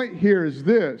the point here is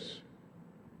this.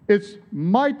 It's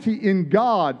mighty in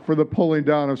God for the pulling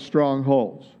down of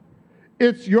strongholds.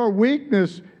 It's your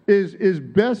weakness is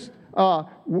best,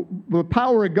 the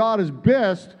power of God is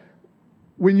best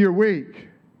when you're weak.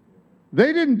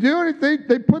 They didn't do anything.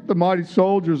 They put the mighty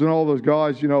soldiers and all those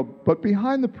guys, but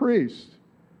behind the priest.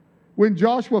 When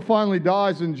Joshua finally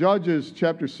dies in Judges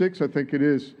chapter 6, I think it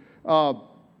is,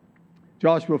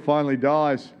 Joshua finally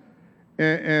dies.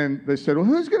 And they said, well,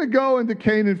 who's going to go into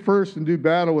Canaan first and do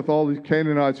battle with all these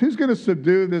Canaanites? Who's going to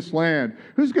subdue this land?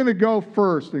 Who's going to go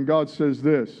first? And God says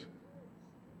this,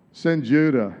 send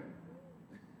Judah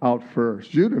out first.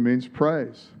 Judah means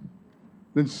praise.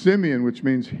 Then Simeon, which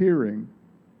means hearing,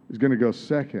 is going to go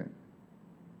second.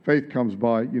 Faith comes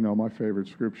by, my favorite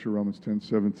scripture, Romans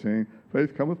 10:17.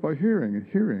 Faith cometh by hearing, and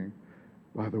hearing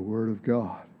by the word of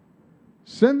God.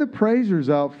 Send the praisers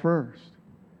out first.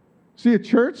 See, a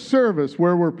church service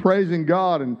where we're praising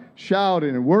God and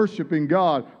shouting and worshiping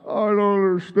God, I don't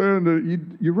understand it.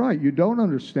 You're right, you don't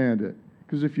understand it.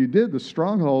 Because if you did, the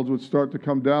strongholds would start to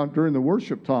come down during the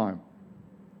worship time.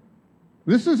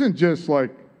 This isn't just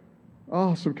like,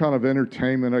 some kind of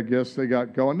entertainment, I guess, they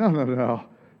got going.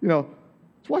 No.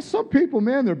 It's why some people,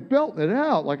 man, they're belting it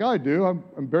out like I do. I'm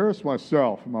embarrassed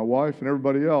myself and my wife and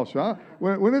everybody else.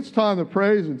 When it's time to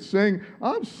praise and sing,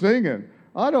 I'm singing.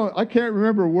 I can't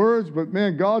remember words, but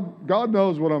man, God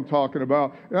knows what I'm talking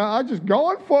about. I'm just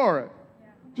going for it.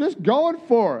 Just going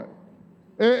for it.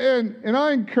 And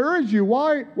I encourage you,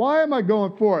 why am I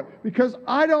going for it? Because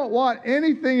I don't want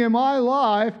anything in my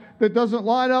life that doesn't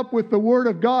line up with the Word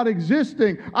of God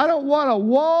existing. I don't want a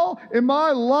wall in my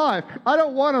life. I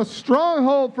don't want a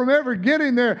stronghold from ever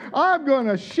getting there. I'm going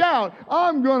to shout.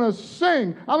 I'm going to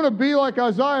sing. I'm going to be like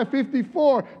Isaiah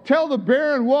 54. Tell the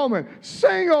barren woman,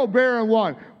 sing, O barren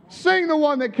one. Sing, the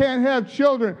one that can't have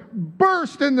children.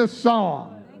 Burst into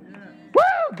song.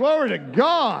 Glory to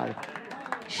God.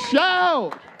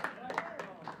 Shout.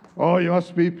 Oh, you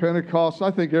must be Pentecostal.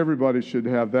 I think everybody should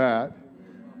have that.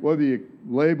 Whether you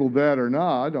label that or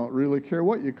not, I don't really care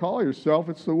what you call yourself.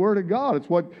 It's the Word of God. It's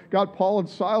what got Paul and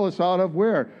Silas out of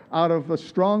where? Out of a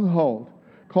stronghold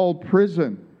called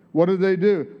prison. What did they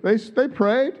do? They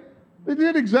prayed. They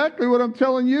did exactly what I'm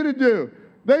telling you to do.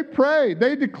 They prayed.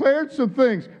 They declared some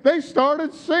things. They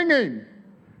started singing.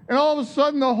 And all of a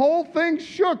sudden, the whole thing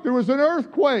shook. There was an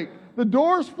earthquake. The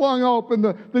doors flung open.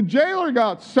 The jailer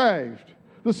got saved.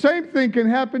 The same thing can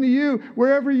happen to you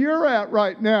wherever you're at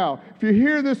right now. If you're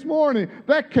here this morning,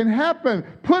 that can happen.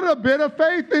 Put a bit of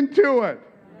faith into it.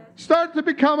 Start to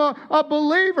become a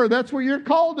believer. That's what you're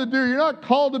called to do. You're not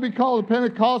called to be called a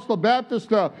Pentecostal,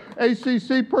 Baptist,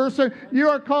 ACC person. You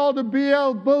are called to be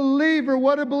a believer.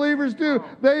 What do believers do?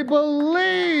 They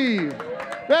believe.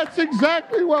 That's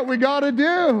exactly what we got to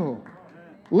do.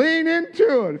 Lean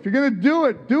into it. If you're going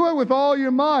to do it with all your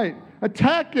might.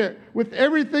 Attack it with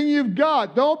everything you've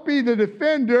got. Don't be the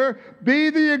defender.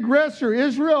 Be the aggressor.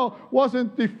 Israel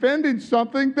wasn't defending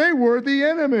something. They were the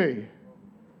enemy.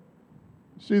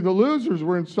 See, the losers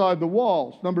were inside the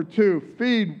walls. Number 2,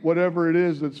 feed whatever it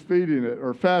is that's feeding it,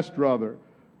 or fast rather,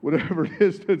 whatever it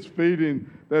is that's feeding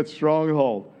that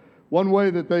stronghold. One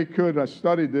way that they could, I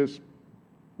studied this,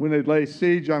 when they'd lay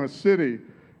siege on a city,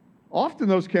 often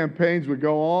those campaigns would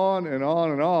go on and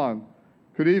on and on.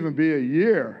 Could even be a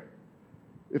year.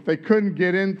 If they couldn't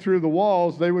get in through the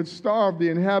walls, they would starve the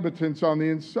inhabitants on the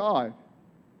inside.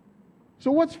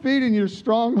 So what's feeding your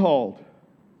stronghold?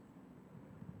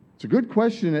 It's a good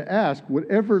question to ask.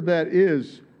 Whatever that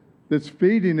is that's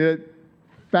feeding it,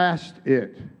 fast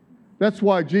it. That's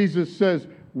why Jesus says,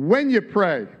 when you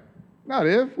pray, not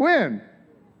if, when.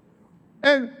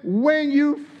 And when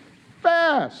you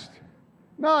fast,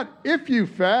 not if you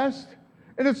fast.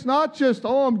 And it's not just,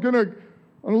 I'm going to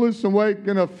lose some weight,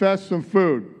 going to fast some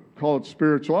food. Call it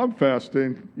spiritual. I'm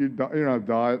fasting. You're not a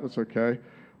diet. That's okay.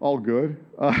 All good.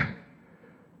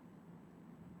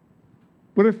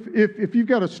 But if you've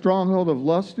got a stronghold of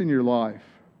lust in your life,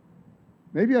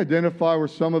 maybe identify where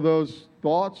some of those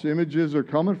thoughts, images are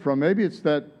coming from. Maybe it's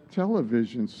that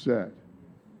television set.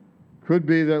 Could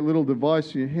be that little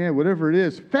device in your hand. Whatever it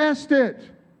is, fast it.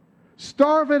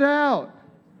 Starve it out.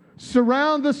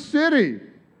 Surround the city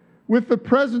with the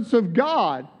presence of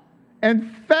God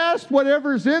and fast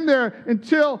whatever's in there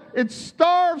until it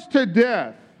starves to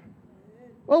death.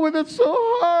 Oh, and it's so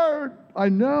hard. I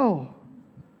know.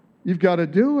 You've got to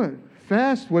do it.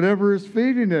 Fast whatever is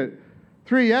feeding it.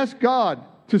 3, ask God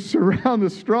to surround the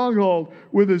stronghold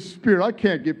with His Spirit. I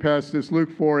can't get past this. Luke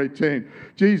 4:18.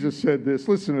 Jesus said this.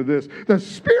 Listen to this. The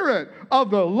Spirit of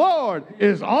the Lord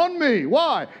is on me.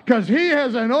 Why? Because He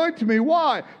has anointed me.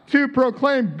 Why? To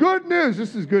proclaim good news.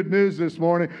 This is good news this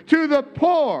morning. To the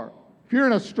poor. If you're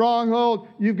in a stronghold,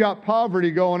 you've got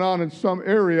poverty going on in some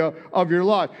area of your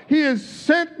life. He has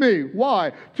sent me.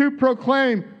 Why? To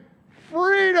proclaim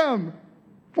freedom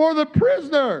for the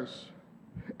prisoners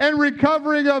and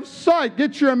recovering of sight.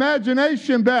 Get your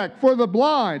imagination back for the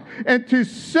blind and to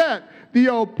set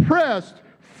the oppressed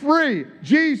free.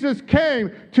 Jesus came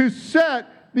to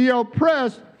set the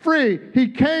oppressed free. He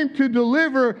came to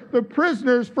deliver the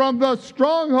prisoners from the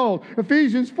stronghold.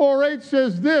 Ephesians 4:8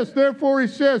 says this, therefore He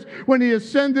says, when He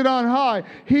ascended on high,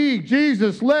 He,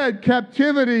 Jesus, led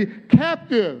captivity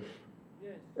captive.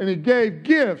 And He gave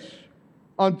gifts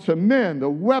unto men. The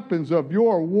weapons of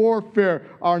your warfare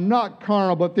are not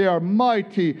carnal, but they are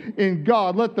mighty in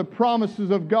God. Let the promises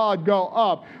of God go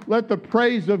up. Let the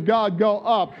praise of God go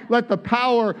up. Let the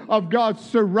power of God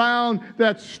surround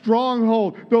that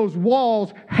stronghold. Those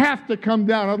walls have to come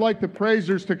down. I'd like the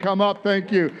praisers to come up.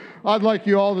 Thank you. I'd like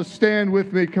you all to stand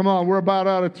with me. Come on, we're about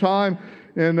out of time.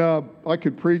 And I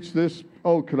could preach this.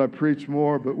 Oh, could I preach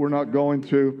more? But we're not going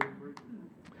to.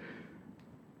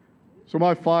 So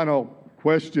my final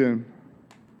question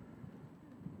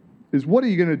is, what are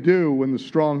you going to do when the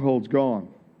stronghold's gone?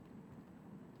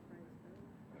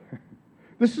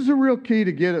 This is a real key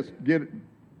to get it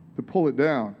to pull it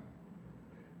down.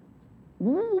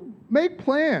 Make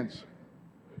plans.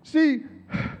 See,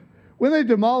 when they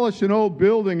demolish an old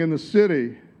building in the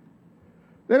city,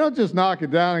 they don't just knock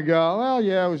it down and go, well,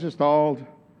 yeah, it was just old.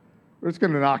 We're just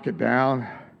going to knock it down.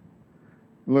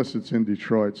 Unless it's in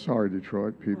Detroit. Sorry,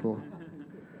 Detroit people.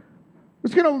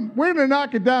 We're going to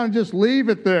knock it down and just leave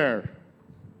it there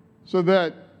so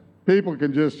that people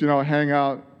can just, hang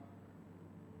out,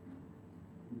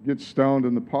 get stoned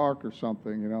in the park or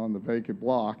something, in the vacant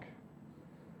block.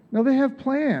 No, they have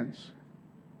plans.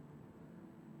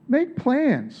 Make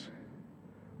plans.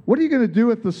 What are you going to do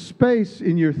with the space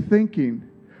in your thinking?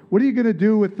 What are you going to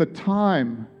do with the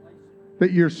time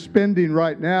that you're spending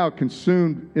right now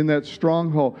consumed in that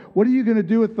stronghold? What are you going to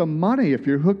do with the money if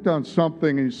you're hooked on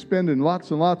something and you're spending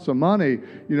lots and lots of money,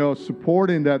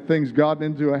 supporting that thing's gotten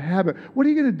into a habit? What are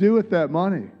you going to do with that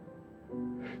money?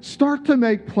 Start to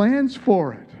make plans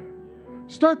for it.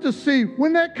 Start to see,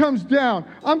 when that comes down,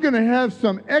 I'm going to have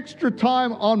some extra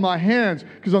time on my hands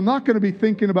because I'm not going to be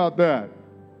thinking about that.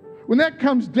 When that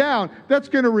comes down, that's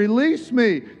going to release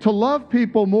me to love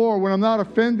people more when I'm not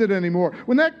offended anymore.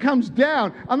 When that comes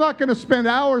down, I'm not going to spend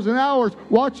hours and hours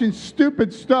watching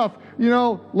stupid stuff,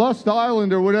 Lust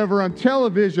Island or whatever on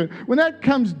television. When that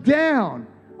comes down,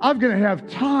 I'm going to have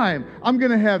time. I'm going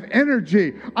to have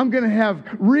energy. I'm going to have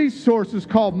resources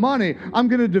called money. I'm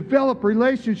going to develop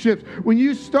relationships. When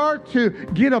you start to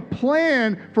get a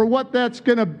plan for what that's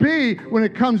going to be when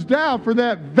it comes down, for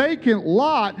that vacant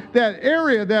lot, that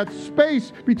area, that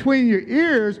space between your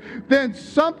ears, then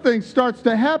something starts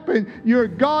to happen. Your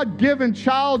God-given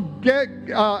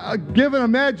given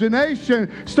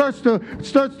imagination starts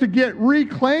to get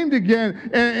reclaimed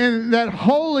again, and that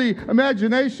holy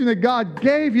imagination that God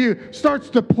gave you starts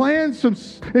to plan and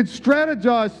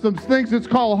strategize some things. It's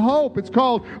called hope. It's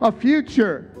called a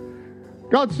future.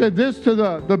 God said this to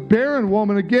the barren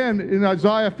woman again in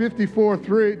Isaiah 54,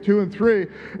 2 and 3.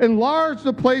 Enlarge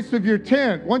the place of your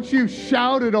tent. Once you've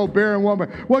shouted, O barren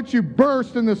woman, once you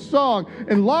burst in the song,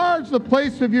 enlarge the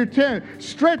place of your tent.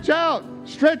 Stretch out.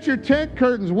 Stretch your tent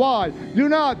curtains wide. Do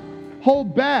not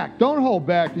hold back. Don't hold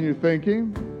back in your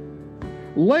thinking.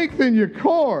 Lengthen your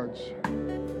cords.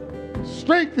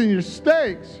 Strengthen your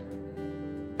stakes,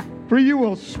 for you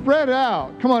will spread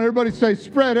out. Come on, everybody say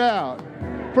spread out.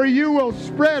 For you will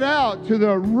spread out to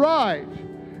the right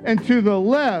and to the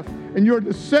left, and your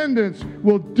descendants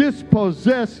will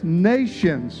dispossess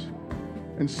nations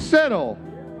and settle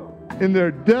in their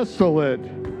desolate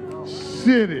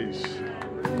cities.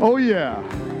 Oh, yeah.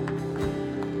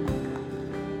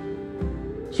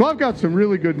 So I've got some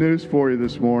really good news for you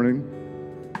this morning.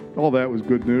 All that was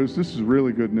good news. This is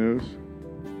really good news.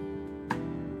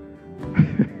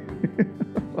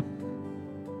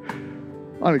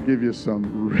 I'm going to give you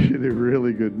some really,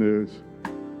 really good news.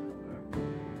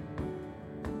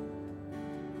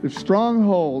 If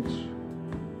strongholds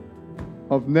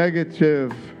of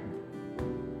negative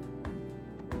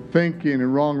thinking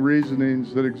and wrong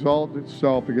reasonings that exalt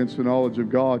itself against the knowledge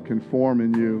of God can form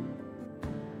in you,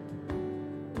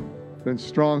 then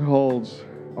strongholds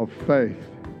of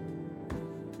faith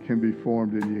can be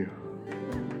formed in you.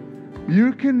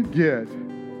 You can get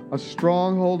a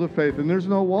stronghold of faith, and there's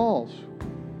no walls.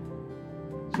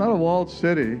 It's not a walled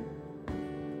city.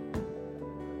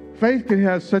 Faith can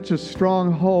have such a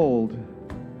strong hold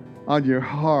on your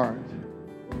heart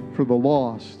for the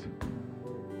lost.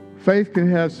 Faith can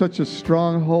have such a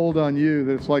strong hold on you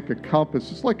that it's like a compass.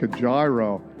 It's like a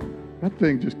gyro. That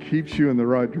thing just keeps you in the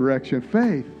right direction.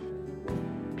 Faith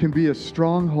can be a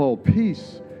stronghold.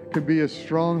 Peace can be a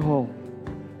stronghold.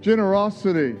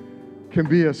 Generosity can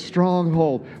be a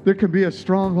stronghold. There can be a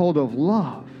stronghold of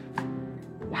love.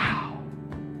 Wow.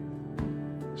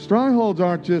 Strongholds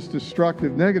aren't just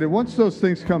destructive, negative. Once those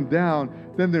things come down,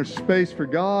 then there's space for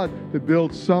God to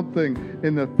build something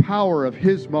in the power of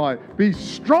His might. Be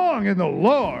strong in the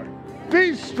Lord.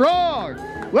 Be strong.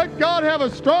 Let God have a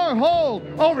strong hold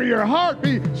over your heart.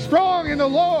 Be strong in the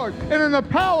Lord and in the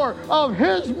power of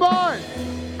His might.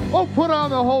 Oh, put on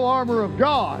the whole armor of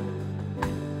God.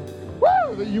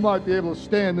 Woo! That you might be able to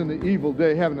stand in the evil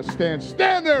day, having a stand.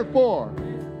 Stand therefore.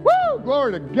 Woo!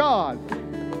 Glory to God.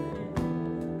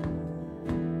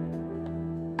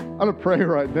 I'm going to pray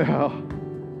right now.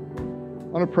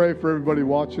 I'm going to pray for everybody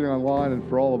watching online and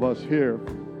for all of us here.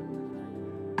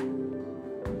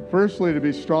 Firstly, to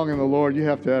be strong in the Lord, you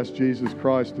have to ask Jesus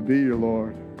Christ to be your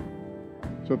Lord.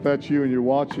 So if that's you and you're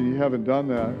watching, you haven't done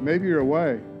that. Maybe you're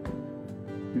away.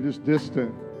 You're just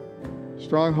distant.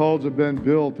 Strongholds have been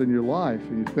built in your life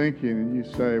and you're thinking and you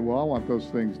say, well, I want those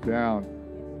things down.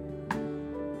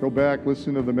 Go back,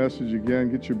 listen to the message again,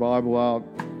 get your Bible out,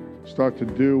 start to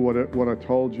do what I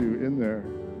told you in there.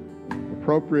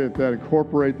 Appropriate that,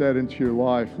 incorporate that into your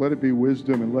life. Let it be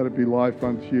wisdom and let it be life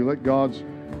unto you. Let God's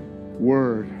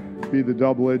word be the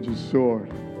double-edged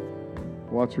sword.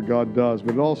 Watch what God does.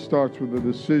 But it all starts with a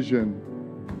decision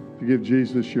to give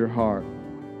Jesus your heart.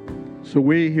 So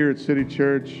we here at City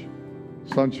Church,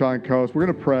 Sunshine Coast, we're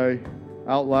going to pray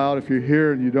out loud. If you're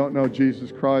here and you don't know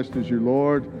Jesus Christ as your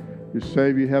Lord, your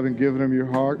Savior, you haven't given Him your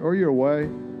heart, or you're away.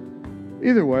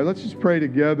 Either way, let's just pray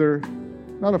together.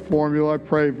 Not a formula. I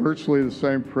pray virtually the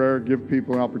same prayer. Give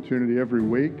people an opportunity every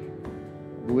week.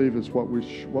 I believe it's what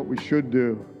we should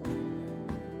do.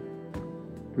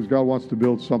 Because God wants to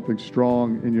build something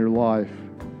strong in your life,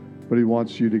 but He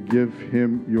wants you to give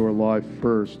Him your life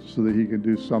first so that He can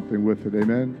do something with it.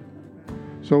 Amen?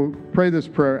 So pray this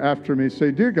prayer after me.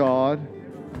 Say, Dear God,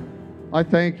 I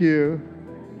thank You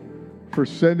for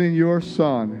sending Your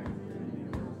Son,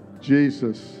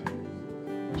 Jesus.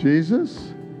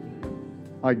 Jesus,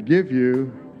 I give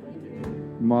You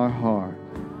my heart.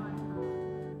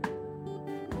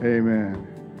 Amen.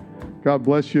 God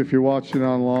bless you if you're watching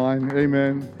online.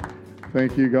 Amen.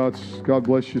 Thank you. God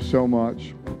bless you so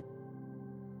much.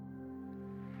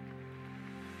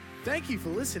 Thank you for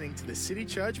listening to the City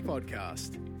Church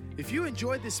podcast. If you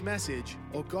enjoyed this message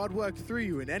or God worked through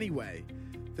you in any way,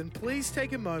 then please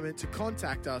take a moment to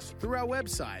contact us through our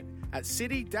website at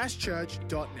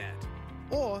city-church.net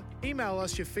or email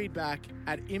us your feedback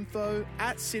at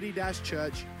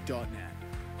info@city-church.net.